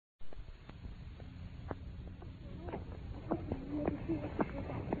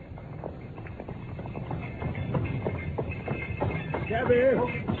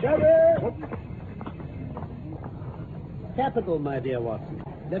Shabby! Capital, my dear Watson.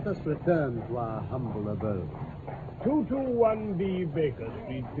 Let us return to our humble abode. 221B Baker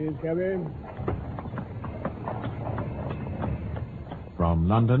Street, please, Shabby. From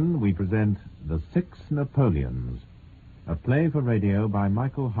London, we present The Six Napoleons, a play for radio by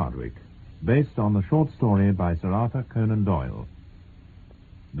Michael Hardwick, based on the short story by Sir Arthur Conan Doyle.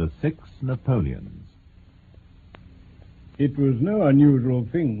 The Six Napoleons. It was no unusual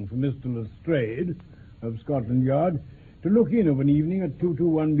thing for Mr. Lestrade of Scotland Yard to look in of an evening at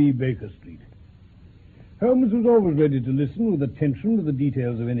 221B Baker Street. Holmes was always ready to listen with attention to the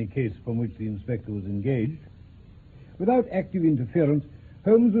details of any case upon which the inspector was engaged. Without active interference,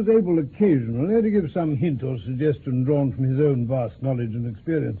 Holmes was able occasionally to give some hint or suggestion drawn from his own vast knowledge and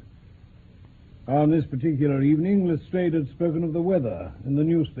experience. On this particular evening, Lestrade had spoken of the weather in the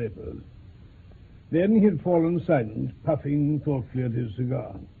newspapers. Then he had fallen silent, puffing thoughtfully at his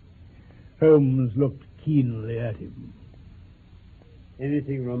cigar. Holmes looked keenly at him.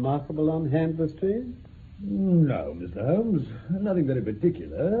 Anything remarkable on hand, Lestrade? No, Mr. Holmes. Nothing very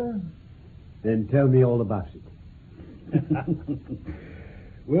particular. Then tell me all about it.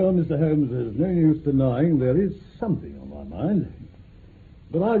 Well, Mr. Holmes, there's no use denying there is something on my mind.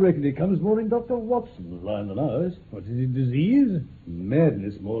 But I reckon it comes more in Dr. Watson's line than ours. What is it, disease?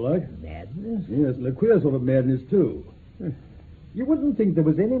 Madness, more like. Madness? Yes, and a queer sort of madness, too. You wouldn't think there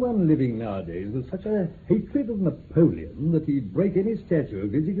was anyone living nowadays with such a hatred of Napoleon that he'd break any statue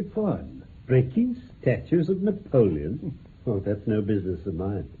of his he could find. Breaking statues of Napoleon? Oh, that's no business of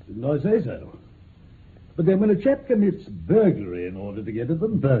mine. Didn't I say so? But then when a chap commits burglary in order to get at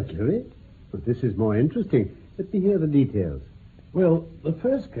them... Burglary? But this is more interesting. Let me hear the details. Well, the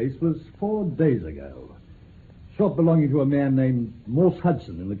first case was 4 days ago. Shop belonging to a man named Morse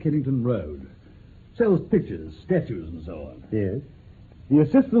Hudson in the Kennington Road. Sells pictures, statues, and so on. Yes? The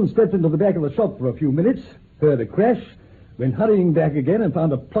assistant stepped into the back of the shop for a few minutes, heard a crash, went hurrying back again and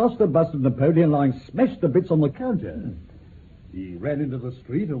found a plaster bust of Napoleon lying smashed to bits on the counter. He ran into the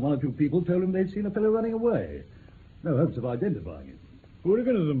street and one or two people told him they'd seen a fellow running away. No hopes of identifying him.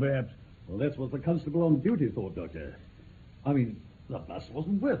 Hooliganism, perhaps? Well, that's what the constable on duty thought, Doctor. I mean, the bust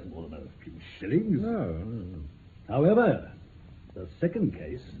wasn't worth more than a few shillings. No. However, the second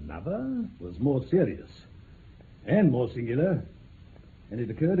case, another, was more serious and more singular, and it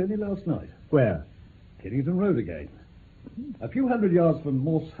occurred only last night. Where? Kennington Road again. A few hundred yards from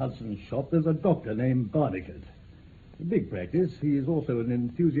Morse Hudson's shop, there's a doctor named Barnicott. A big practice. He is also an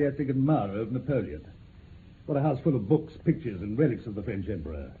enthusiastic admirer of Napoleon. Got a house full of books, pictures, and relics of the French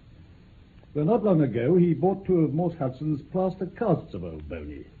Emperor. Well, not long ago, he bought 2 of Morse Hudson's plaster casts of old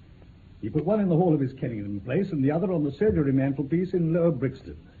Boney. He put one in the hall of his Kennington place and the other on the surgery mantelpiece in Lower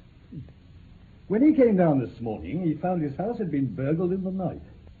Brixton. When he came down this morning, he found his house had been burgled in the night.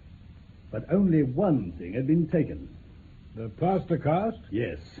 But only one thing had been taken. The plaster cast?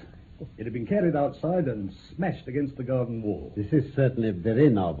 Yes. It had been carried outside and smashed against the garden wall. This is certainly very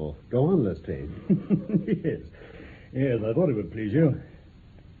novel. Go on, Lestrade. Yes, I thought it would please you.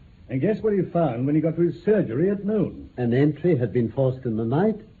 And guess what he found when he got to his surgery at noon? An entry had been forced in the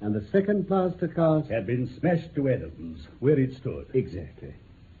night, and the second plaster cast had been smashed to atoms, where it stood. Exactly.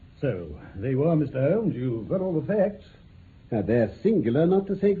 So, there you are, Mr. Holmes. You've got all the facts. Now, they're singular, not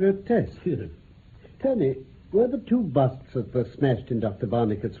to say grotesque. Tell me, were the 2 busts that were smashed in Dr.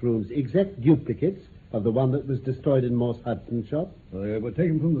 Barnicott's rooms exact duplicates of the one that was destroyed in Morse Hudson's shop? They were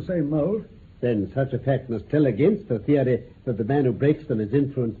taken from the same mold. Then such a fact must tell against the theory that the man who breaks them is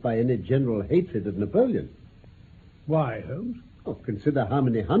influenced by any general hatred of Napoleon. Why, Holmes? Oh, consider how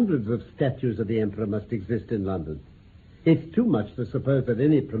many hundreds of statues of the Emperor must exist in London. It's too much to suppose that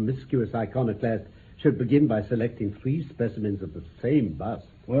any promiscuous iconoclast should begin by selecting 3 specimens of the same bust.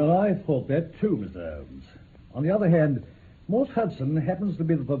 Well, I thought that too, Mr. Holmes. On the other hand, Morse Hudson happens to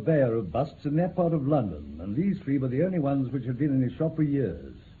be the purveyor of busts in that part of London, and these 3 were the only ones which had been in his shop for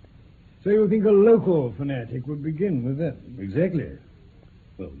years. So you think a local fanatic would begin with them? Exactly.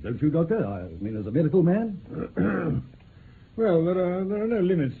 Well, don't you, Doctor? I mean, as a medical man? Well, there are no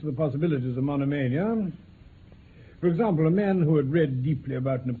limits to the possibilities of monomania. For example, a man who had read deeply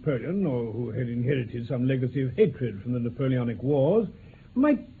about Napoleon, or who had inherited some legacy of hatred from the Napoleonic Wars,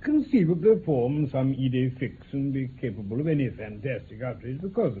 might conceivably form some idée fixe and be capable of any fantastic outrage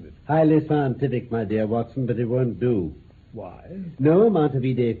because of it. Highly scientific, my dear Watson, but it won't do. Why? No amount of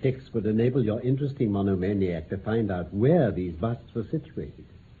idée fixe would enable your interesting monomaniac to find out where these busts were situated.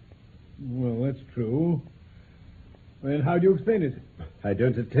 Well, that's true. Then how do you explain it? I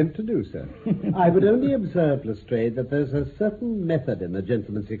don't attempt to do so. I would only observe, Lestrade, that there's a certain method in the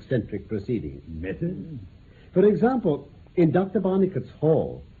gentleman's eccentric proceedings. Method? For example, In Dr. Barnicot's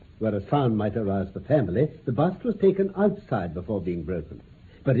hall, where a sound might arouse the family, the bust was taken outside before being broken.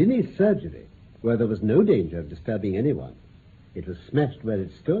 But in his surgery, where there was no danger of disturbing anyone, it was smashed where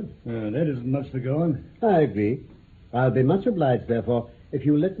it stood. That isn't much to go on. I agree. I'll be much obliged, therefore, if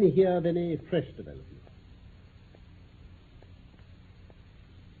you let me hear of any fresh developments.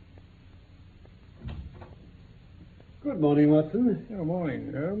 Good morning, Watson. Good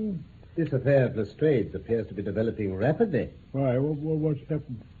morning. This affair of Lestrade's appears to be developing rapidly. Why, what's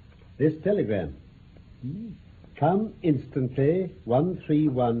happened? This telegram. Come instantly,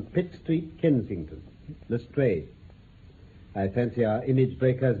 131 Pitt Street, Kensington. Lestrade. I fancy our image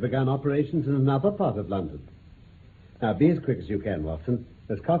breaker has begun operations in another part of London. Now, be as quick as you can, Watson.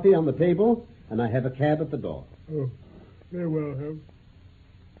 There's coffee on the table, and I have a cab at the door. Oh, very well, Holmes.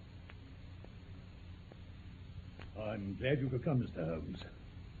 I'm glad you could come, Mr. Holmes.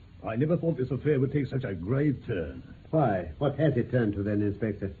 I never thought this affair would take such a grave turn. Why? What has it turned to then,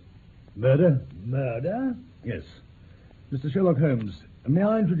 Inspector? Murder? Murder? Yes. Mr. Sherlock Holmes, may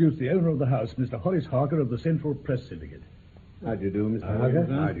I introduce the owner of the house, Mr. Horace Harker of the Central Press Syndicate? How do you do, Mr. Harker?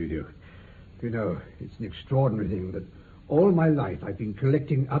 How do you do? You know, it's an extraordinary thing that all my life I've been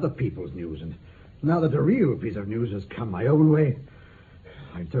collecting other people's news, and now that a real piece of news has come my own way,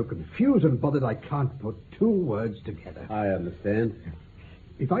 I'm so confused and bothered I can't put two words together. I understand.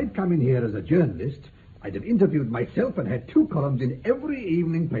 If I'd come in here as a journalist, I'd have interviewed myself and had 2 columns in every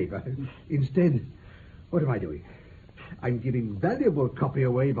evening paper. Instead, what am I doing? I'm giving valuable copy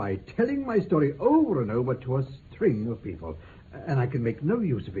away by telling my story over and over to a string of people, and I can make no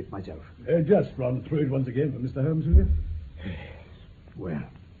use of it myself. Just run through it once again for Mr. Holmes, will you? Well,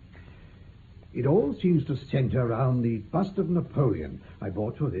 it all seems to center around the bust of Napoleon I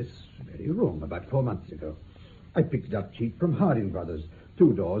bought for this very room about 4 months ago. I picked it up cheap from Harding Brothers,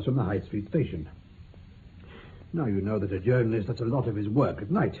 2 doors from the High Street station. Now, you know that a journalist does a lot of his work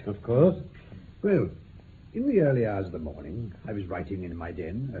at night. Of course. Well, in the early hours of the morning, I was writing in my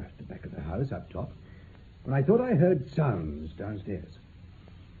den at the back of the house up top, when I thought I heard sounds downstairs.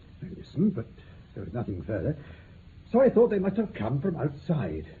 I listened, but there was nothing further, so I thought they must have come from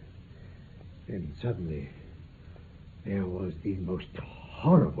outside. Then suddenly, there was the most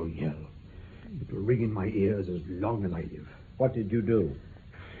horrible yell. It will ring in my ears as long as I live. What did you do?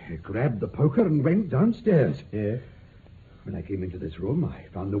 I grabbed the poker and went downstairs. Yes? When I came into this room, I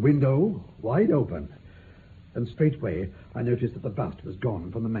found the window wide open. And straightway, I noticed that the bust was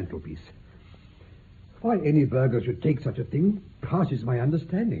gone from the mantelpiece. Why any burglar should take such a thing passes my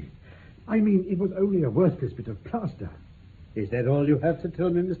understanding. I mean, it was only a worthless bit of plaster. Is that all you have to tell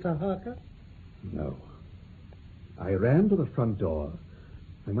me, Mr. Harker? No. I ran to the front door,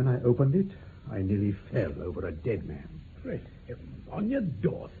 and when I opened it, I nearly fell over a dead man. Great heavens, on your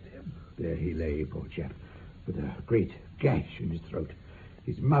doorstep. There he lay, poor chap, with a great gash in his throat,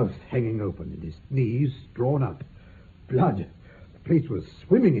 his mouth hanging open and his knees drawn up. Blood. The place was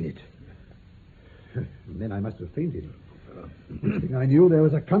swimming in it. And then I must have fainted. Next thing I knew, there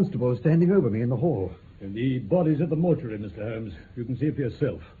was a constable standing over me in the hall. And the body's at the mortuary, Mr. Holmes. You can see it for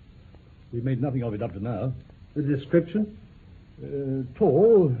yourself. We've made nothing of it up to now. The description?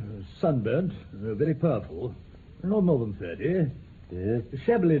 Tall, sunburnt, very powerful. Not more than 30. Yes.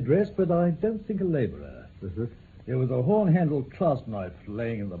 Shabbily dressed, but I don't think a labourer. There was a horn-handled clasp knife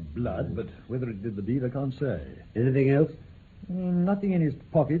laying in the blood, but whether it did the deed, I can't say. Anything else? Nothing in his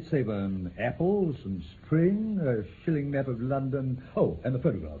pocket save an apple, some string, a shilling map of London. Oh, and the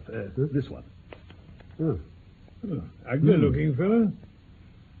photograph. This one. Oh. Ugly-looking fellow.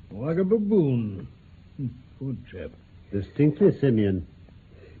 Like a baboon. Poor chap. Distinctly simian.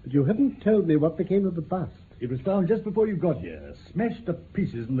 But you haven't told me what became of the bust. It was found just before you got here, smashed to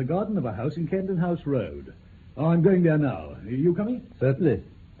pieces in the garden of a house in Camden House Road. I'm going there now. Are you coming? Certainly.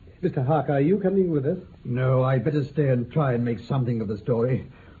 Mr. Harker, are you coming with us? No, I'd better stay and try and make something of the story.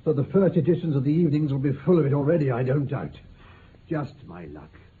 Though the first editions of the evenings will be full of it already, I don't doubt. Just my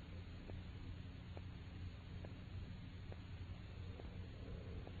luck.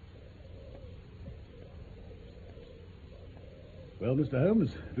 Well, Mr.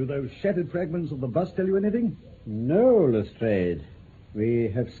 Holmes, do those shattered fragments of the bust tell you anything? No, Lestrade. We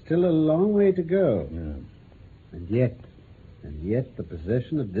have still a long way to go. Yeah. And yet the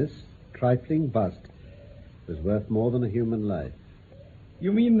possession of this trifling bust was worth more than a human life.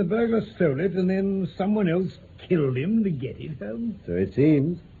 You mean the burglar stole it and then someone else killed him to get it, Holmes? So it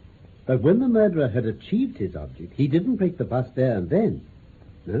seems. But when the murderer had achieved his object, he didn't break the bust there and then.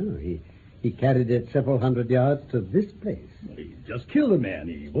 No, he carried it several hundred yards to this place. He just killed a man.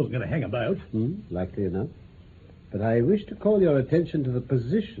 He wasn't going to hang about. Likely enough. But I wish to call your attention to the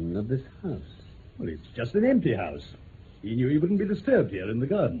position of this house. Well, it's just an empty house. He knew he wouldn't be disturbed here in the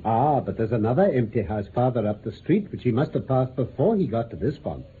garden. Ah, but there's another empty house farther up the street, which he must have passed before he got to this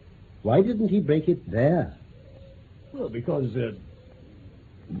one. Why didn't he break it there? Well, because...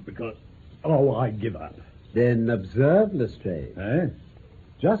 Oh, I give up. Then observe, Lestrade. Eh?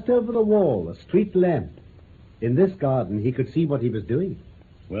 Just over the wall, a street lamp. In this garden, he could see what he was doing.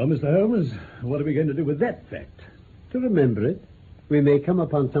 Well, Mr. Holmes, what are we going to do with that fact? To remember it, we may come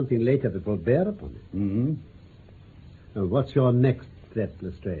upon something later that will bear upon it. Mm-hmm. Now, what's your next step,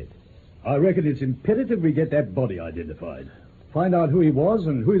 Lestrade? I reckon it's imperative we get that body identified. Find out who he was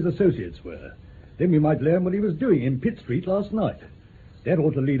and who his associates were. Then we might learn what he was doing in Pitt Street last night. That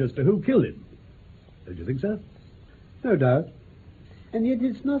ought to lead us to who killed him. Don't you think so? No doubt. And yet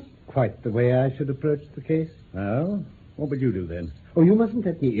it's not quite the way I should approach the case. Well, what would you do then? Oh, you mustn't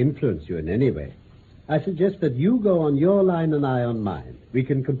let me influence you in any way. I suggest that you go on your line and I on mine. We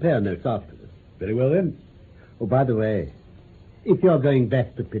can compare notes afterwards. Very well, then. Oh, by the way, if you're going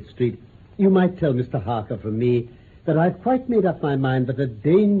back to Pitt Street, you might tell Mr. Harker from me that I've quite made up my mind that a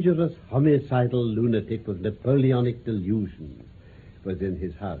dangerous homicidal lunatic with Napoleonic delusions was in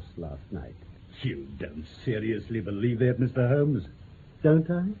his house last night. You don't seriously believe that, Mr. Holmes? Don't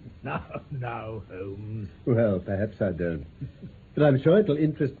I? No, Holmes. Well, perhaps I don't. But I'm sure it'll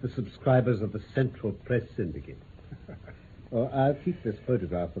interest the subscribers of the Central Press Syndicate. Oh, I'll keep this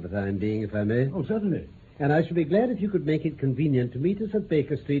photograph for the time being, if I may. Oh, certainly. And I should be glad if you could make it convenient to meet us at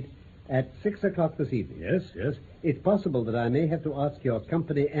Baker Street at 6 o'clock this evening. Yes. It's possible that I may have to ask your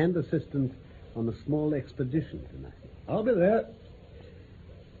company and assistance on a small expedition tonight. I'll be there.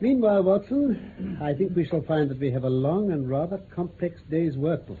 Meanwhile, Watson, I think we shall find that we have a long and rather complex day's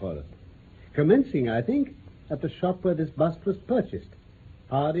work before us. Commencing, I think, at the shop where this bust was purchased.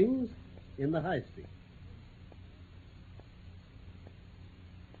 Harding's in the High Street.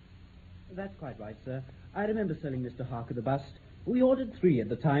 That's quite right, sir. I remember selling Mr. Harker the bust. We ordered 3 at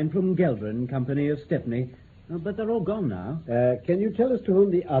the time from Gelder and Company of Stepney, but they're all gone now. Can you tell us to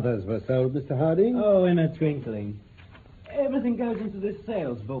whom the others were sold, Mr. Harding? Oh, in a twinkling. Everything goes into this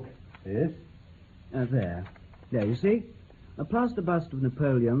sales book. Yes? There, you see. A plaster bust of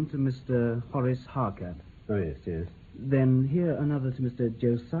Napoleon to Mr. Horace Harker. Oh, yes. Then here another to Mr.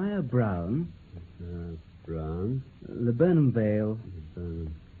 Josiah Brown. Brown. Laburnum Vale.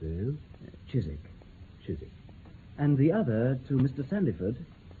 Laburnum Vale. Chiswick. Chiswick. And the other to Mr. Sandiford.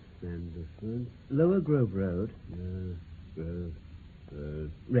 Sandiford. Lower Grove Road. Grove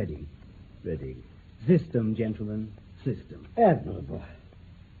Road. Reading. Reading. System, gentlemen. System. Admirable.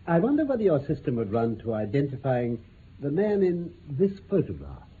 I wonder whether your system would run to identifying the man in this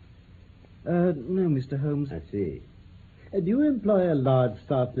photograph. No, Mr. Holmes. I see. Do you employ a large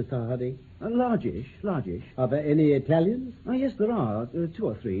staff, Mr. Harding? Largish. Are there any Italians? Oh, yes, there are. 2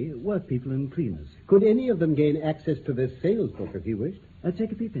 or 3. Work people and cleaners. Could any of them gain access to this sales book if you wished?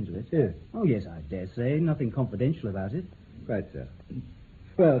 Take a peep into it? Yes. Oh, yes, I dare say. Nothing confidential about it. Right, sir.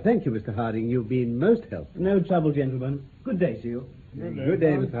 Well, thank you, Mr. Harding. You've been most helpful. No trouble, gentlemen. Good day to you. Good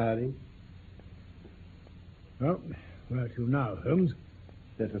day, Mr. Harding. Well, where to now, Holmes?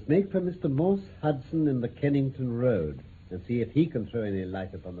 Let us make for Mr. Morse Hudson in the Kennington Road and see if he can throw any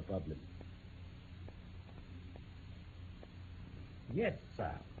light upon the problem. Yes,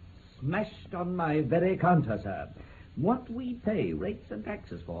 sir. Smashed on my very counter, sir. What we pay rates and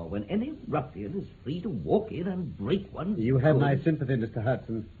taxes for when any ruffian is free to walk in and break one's You have my goods. sympathy, Mr.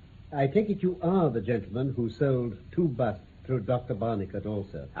 Hudson. I take it you are the gentleman who sold 2 busts through Dr. Barnicott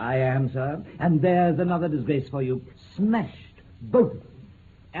also. I am, sir. And there's another disgrace for you. Smashed, both of them.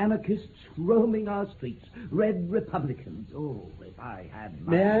 Anarchists roaming our streets. Red Republicans. Oh, if I had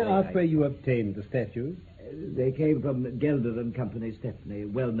my May I way, ask where you obtained the statues? They came from Gelder and Company, Stepney,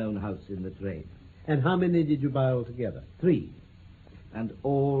 well-known house in the trade. And how many did you buy altogether? 3. And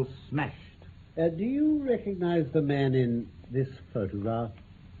all smashed. Do you recognize the man in this photograph?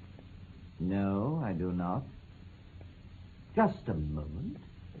 No, I do not. Just a moment.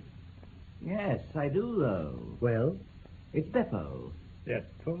 Yes, I do, though. Well? It's Beppo.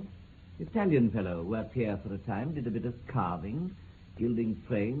 Beppo? Italian fellow, worked here for a time, did a bit of carving, gilding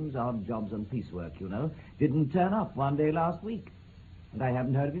frames, odd jobs on piecework, you know. Didn't turn up one day last week, and I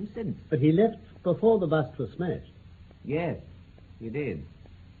haven't heard of him since. But he left before the bust was smashed. Yes, he did.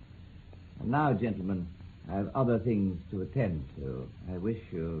 And now, gentlemen, I have other things to attend to. I wish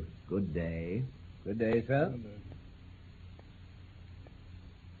you good day. Good day, sir.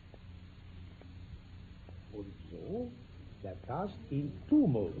 Also, they're cast in 2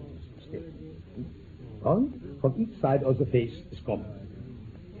 molds, Stephen. One from each side of the face is common.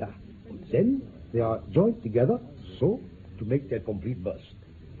 Yeah. And then they are joined together, so, to make their complete bust.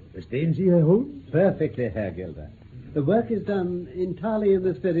 Verstehen Sie, Herr Holmes? Perfectly, Herr Gelder. The work is done entirely in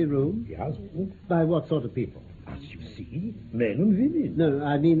this very room? Yes. By what sort of people? As you see, men and women. No,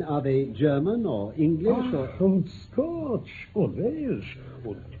 I mean, are they German or English or... And Scotch, or Welsh,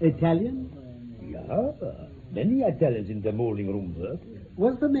 or... Italian? Yeah, many Italians in the molding room work.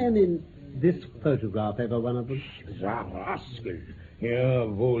 Was the man in this photograph ever one of them? The rascal. Yeah,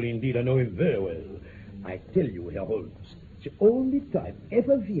 well, indeed, I know him very well. I tell you, Herr Holmes, the only time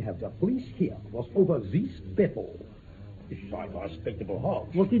ever we have the police here was over this battle. This is a respectable house.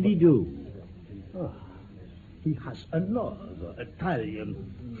 What did he do? He has another Italian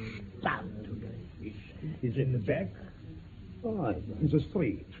stand today. He's in the back. In the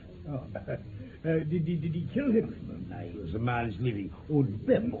street. Oh. Did he kill him? No, the man is living on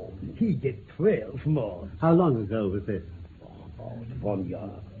Bembo. He get 12 more. How long ago was this? About 1 year.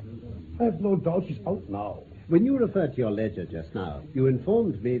 I have no doubt he's out now. When you referred to your ledger just now, you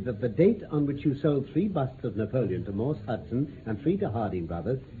informed me that the date on which you sold 3 busts of Napoleon to Morse Hudson and 3 to Harding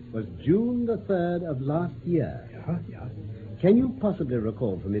Brothers was June the 3rd of last year. Yeah. Can you possibly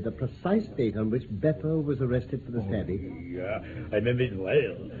recall for me the precise date on which Beppo was arrested for the stabbing? Yeah, I remember it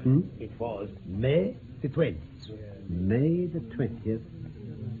well. It was May the 20th. May the 20th,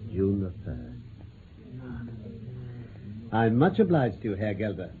 June the 3rd. I'm much obliged to you, Herr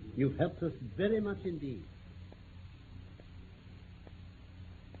Gelder. You've helped us very much indeed.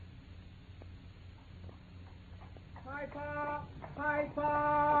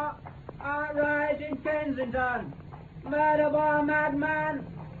 Piper! Rise in Kensington! Murder by madman!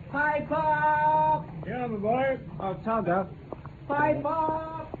 Piper! Yeah, my boy. Oh, Tugger.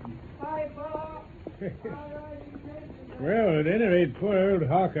 Piper! Well, at any rate, poor old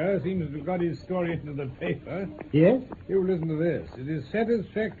Harker seems to have got his story into the paper. Yes? You listen to this. It is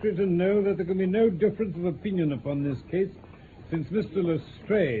satisfactory to know that there can be no difference of opinion upon this case, since Mr.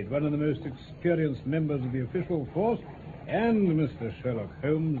 Lestrade, one of the most experienced members of the official force, and Mr. Sherlock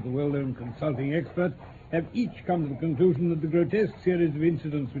Holmes, the well-known consulting expert, have each come to the conclusion that the grotesque series of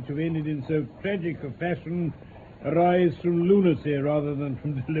incidents which have ended in so tragic a fashion arise from lunacy rather than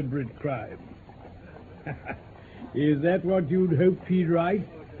from deliberate crime. Is that what you'd hoped he'd write?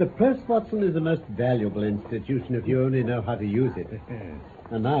 The press, Watson, is the most valuable institution if you only know how to use it.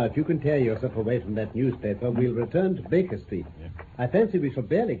 And now, if you can tear yourself away from that newspaper, we'll return to Baker Street. I fancy we shall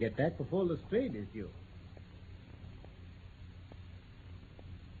barely get back before Lestrade is due.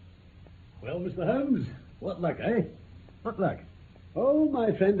 Well, Mr. Holmes, what luck, eh? What luck? Oh,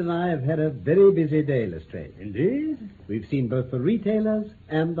 my friend and I have had a very busy day, Lestrade. Indeed? We've seen both the retailers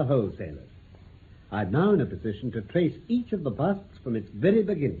and the wholesalers. I'm now in a position to trace each of the busts from its very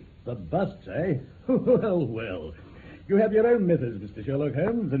beginning. The busts, eh? Well. You have your own methods, Mr. Sherlock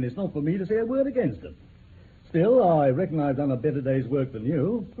Holmes, and it's not for me to say a word against them. Still, I reckon I've done a better day's work than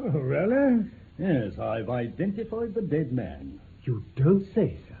you. Oh, really? Yes, I've identified the dead man. You don't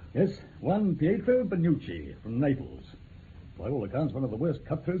say so. Yes, one Pietro Benucci from Naples. By all accounts, one of the worst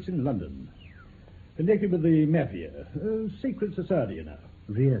cutthroats in London. Connected with the Mafia, a secret society, you know.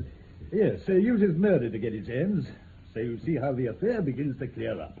 Really? Yes, uses murder to get its ends. So you see how the affair begins to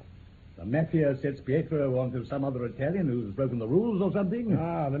clear up. The Mafia sets Pietro onto some other Italian who's broken the rules or something.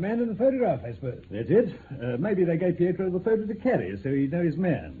 Ah, the man in the photograph, I suppose. That's it. Maybe they gave Pietro the photo to carry so he'd know his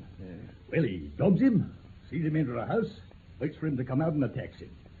man. Well, he dobs him, sees him enter a house, waits for him to come out and attacks him.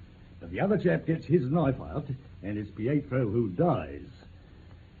 But the other chap gets his knife out, and it's Pietro who dies.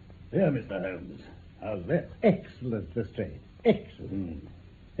 There, Mr. Holmes. How's that? Excellent, Lestrade. Excellent.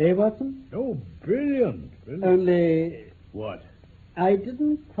 Eh, Watson? Oh, brilliant. Only What? I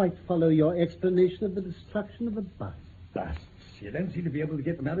didn't quite follow your explanation of the destruction of the bus. Busts. You don't seem to be able to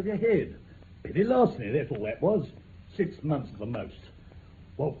get them out of your head. Petty larceny, that's all that was. 6 months at the most.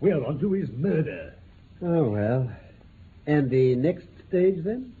 What we're on to is murder. Oh, well. And the next stage,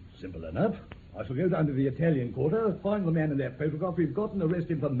 then? Simple enough. I shall go down to the Italian quarter, find the man in that photograph we've got, and arrest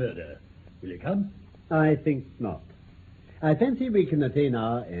him for murder. Will you come? I think not. I fancy we can attain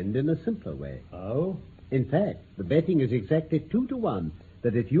our end in a simpler way. Oh? In fact, the betting is exactly 2 to 1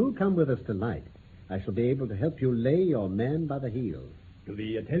 that if you'll come with us tonight, I shall be able to help you lay your man by the heels. To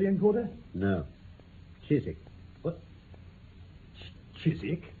the Italian quarter? No. Chiswick. What?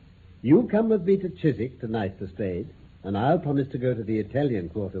 Chiswick? You come with me to Chiswick tonight, Lestrade, and I'll promise to go to the Italian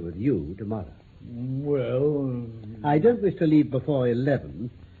quarter with you tomorrow. Well... I don't wish to leave before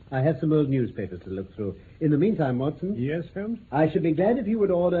 11. I have some old newspapers to look through. In the meantime, Watson... Yes, Holmes? I should be glad if you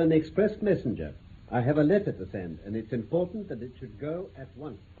would order an express messenger. I have a letter to send, and it's important that it should go at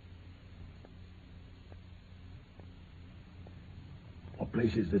once. What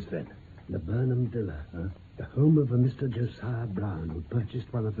place is this, then? The Burnham Villa, the home of a Mr. Josiah Brown, who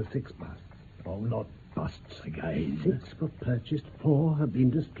purchased one of the 6 busts. Oh, not busts again. 6 were purchased, 4 have been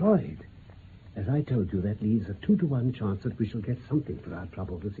destroyed. As I told you, that leaves a 2-to-1 chance that we shall get something for our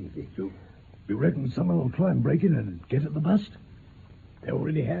trouble this evening. You reckon someone will try and break in and get at the bust? They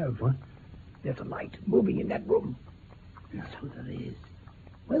already have. What? There's a light moving in that room. So there is.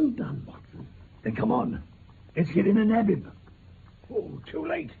 Well done, Watson. Then come on. Let's get in and nab him. Oh, too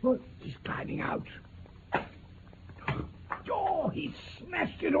late. What? He's climbing out. Oh, he's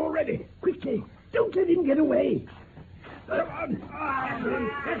smashed it already. Quickly. Don't let him get away. Come on.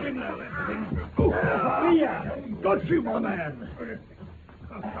 Get him now. Oh, here. Got you, my man.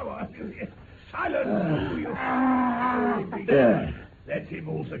 Come on. Silence. That's him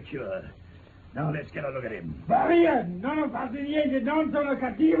all secure. Now let's get a look at him. Maria, non ho fatto niente, non sono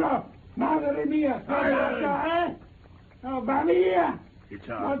cattivo. Madre mia, Silence. Oh, Maria. It's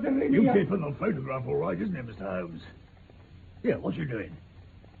Madre you mia. keep on the photograph all right, isn't it, Mr. Holmes? Yeah, what you doing?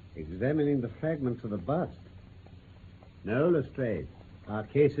 Examining the fragments of the bust. No, Lestrade, our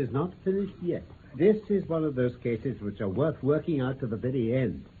case is not finished yet. This is one of those cases which are worth working out to the very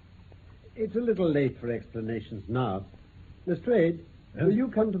end. It's a little late for explanations now. Lestrade, will you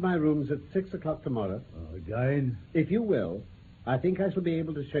come to my rooms at 6 o'clock tomorrow? Again? If you will, I think I shall be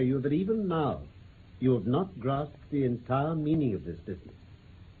able to show you that even now you have not grasped the entire meaning of this business.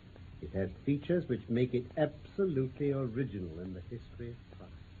 It has features which make it absolutely original in the history of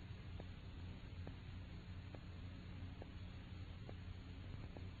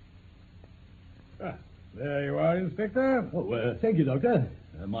crime. There you are, Inspector. Oh, thank you, Doctor.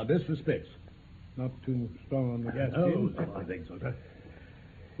 My best respects. Not too strong on the gas. Oh, I think so, sir.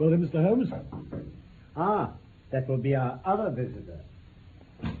 Well, then, Mr. Holmes. Ah, that will be our other visitor.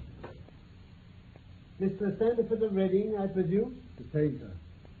 Mr. Sandiford of Reading, I presume? The same, sir.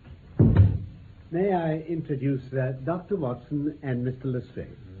 May I introduce Dr. Watson and Mr.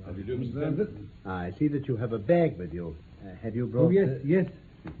 Lestrade? How do you do, Mr. Sandiford? I see that you have a bag with you. Have you brought... Oh, yes, yes.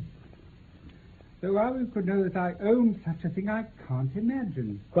 So how you could know that I own such a thing, I can't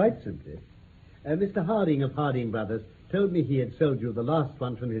imagine. Quite simply. Mr. Harding of Harding Brothers told me he had sold you the last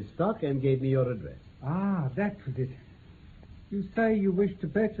one from his stock and gave me your address. Ah, that was it. You say you wish to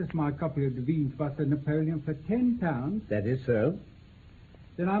purchase my copy of Devine's Bust of Napoleon for £10. That is so.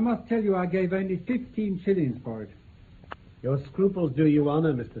 Then I must tell you I gave only 15 shillings for it. Your scruples do you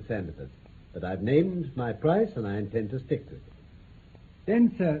honor, Mr. Sandiford. But I've named my price and I intend to stick to it.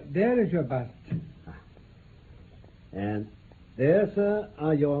 Then, sir, there is your bust. And there, sir,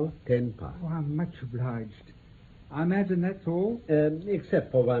 are your £10. Oh, I'm much obliged. I imagine that's all?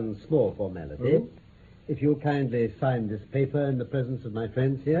 Except for one small formality. Oh? If you'll kindly sign this paper in the presence of my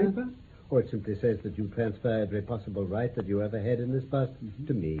friends here. Paper? Or it simply says that you transfer every possible right that you ever had in this bust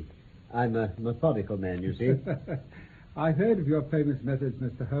to me. I'm a methodical man, you see. I heard of your famous methods,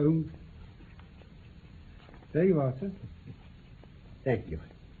 Mr. Holmes. There you are, sir. Thank you.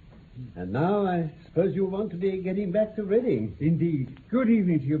 And now I suppose you want to be getting back to Reading. Indeed. Good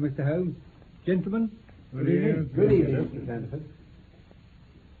evening to you, Mr. Holmes. Gentlemen, good evening. Good evening, Mr. Sandiford.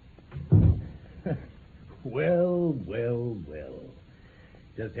 Well, well, well.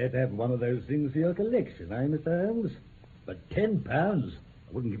 Just had to have one of those things for your collection, eh, Mr. Holmes? But £10, I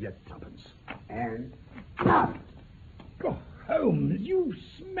wouldn't give you tuppence. And... Oh, Holmes, you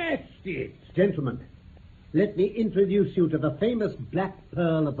smashed it. Gentlemen, let me introduce you to the famous Black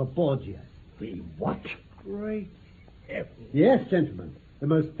Pearl of the Borgias. The what? Great heavens. Yes, gentlemen, the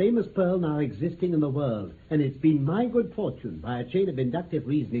most famous pearl now existing in the world, and it's been my good fortune, by a chain of inductive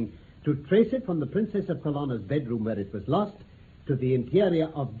reasoning, to trace it from the Princess of Colonna's bedroom where it was lost to the interior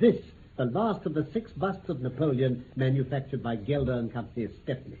of this, the last of the 6 busts of Napoleon manufactured by Gelder and Company of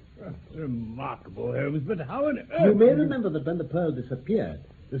Stepney. Remarkable, Holmes, but how on earth... You may remember that when the pearl disappeared,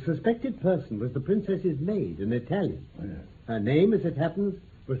 the suspected person was the princess's maid, an Italian. Her name, as it happens,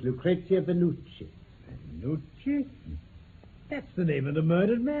 was Lucrezia Venucci. Venucci? That's the name of the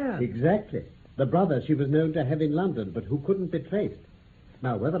murdered man. Exactly. The brother she was known to have in London, but who couldn't be traced.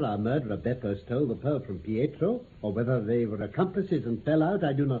 Now, whether our murderer Beppo stole the pearl from Pietro, or whether they were accomplices and fell out,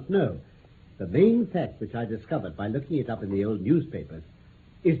 I do not know. The main fact which I discovered by looking it up in the old newspapers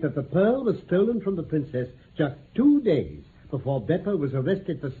is that the pearl was stolen from the princess just 2 days before Beppo was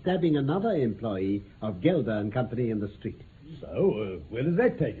arrested for stabbing another employee of Gelder and Company in the street. So, where does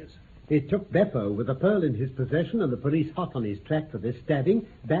that take us? It took Beppo with the pearl in his possession and the police hot on his track for this stabbing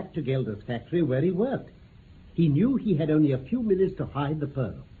back to Gelder's factory where he worked. He knew he had only a few minutes to hide the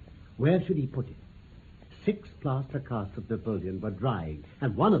pearl. Where should he put it? 6 plaster casts of Napoleon were drying,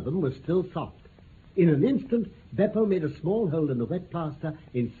 and one of them was still soft. In an instant, Beppo made a small hole in the wet plaster,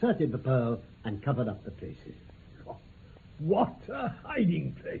 inserted the pearl, and covered up the traces. What a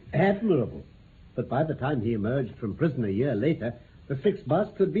hiding place. Admirable. But by the time he emerged from prison a year later, the 6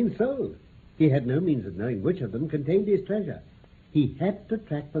 busts had been sold. He had no means of knowing which of them contained his treasure. He had to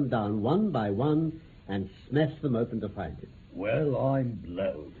track them down one by one and smash them open to find it. Well, I'm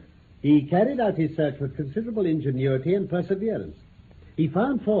blowed. He carried out his search with considerable ingenuity and perseverance. He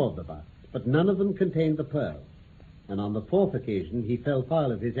found 4 of the busts, but none of them contained the pearl. And on the 4th occasion, he fell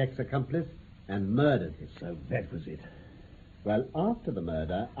foul of his ex-accomplice and murdered him. So that was it. Well, after the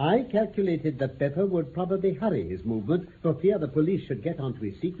murder, I calculated that Bepper would probably hurry his movement for fear the police should get onto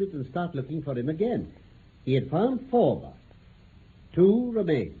his secret and start looking for him again. He had found 4 busts. 2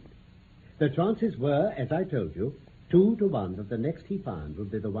 remained. The chances were, as I told you, 2 to 1 that the next he found would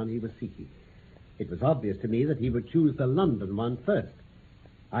be the one he was seeking. It was obvious to me that he would choose the London one first.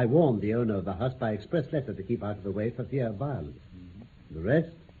 I warned the owner of the house by express letter to keep out of the way for fear of violence. The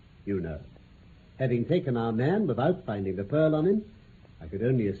rest, you know. Having taken our man without finding the pearl on him, I could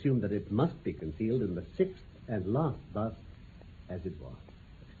only assume that it must be concealed in the 6th and last bust, as it was.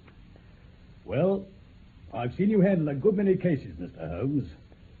 Well, I've seen you handle a good many cases, Mr. Holmes,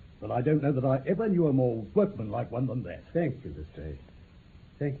 but I don't know that I ever knew a more workmanlike one than that. Thank you, Lestrade.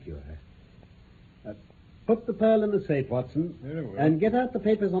 Thank you. Put the pearl in the safe, Watson, and get out the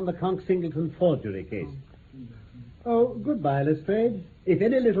papers on the Conk-Singleton forgery case. Oh, goodbye, Lestrade. If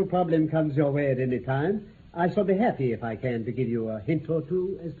any little problem comes your way at any time, I shall be happy if I can to give you a hint or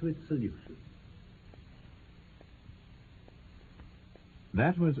two as to its solution.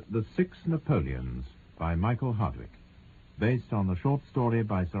 That was The 6 Napoleons by Michael Hardwick, based on the short story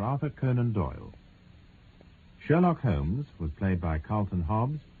by Sir Arthur Conan Doyle. Sherlock Holmes was played by Carlton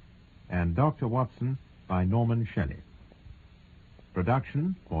Hobbs, and Dr. Watson by Norman Shelley.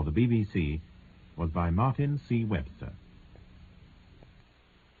 Production for the BBC was by Martin C. Webster.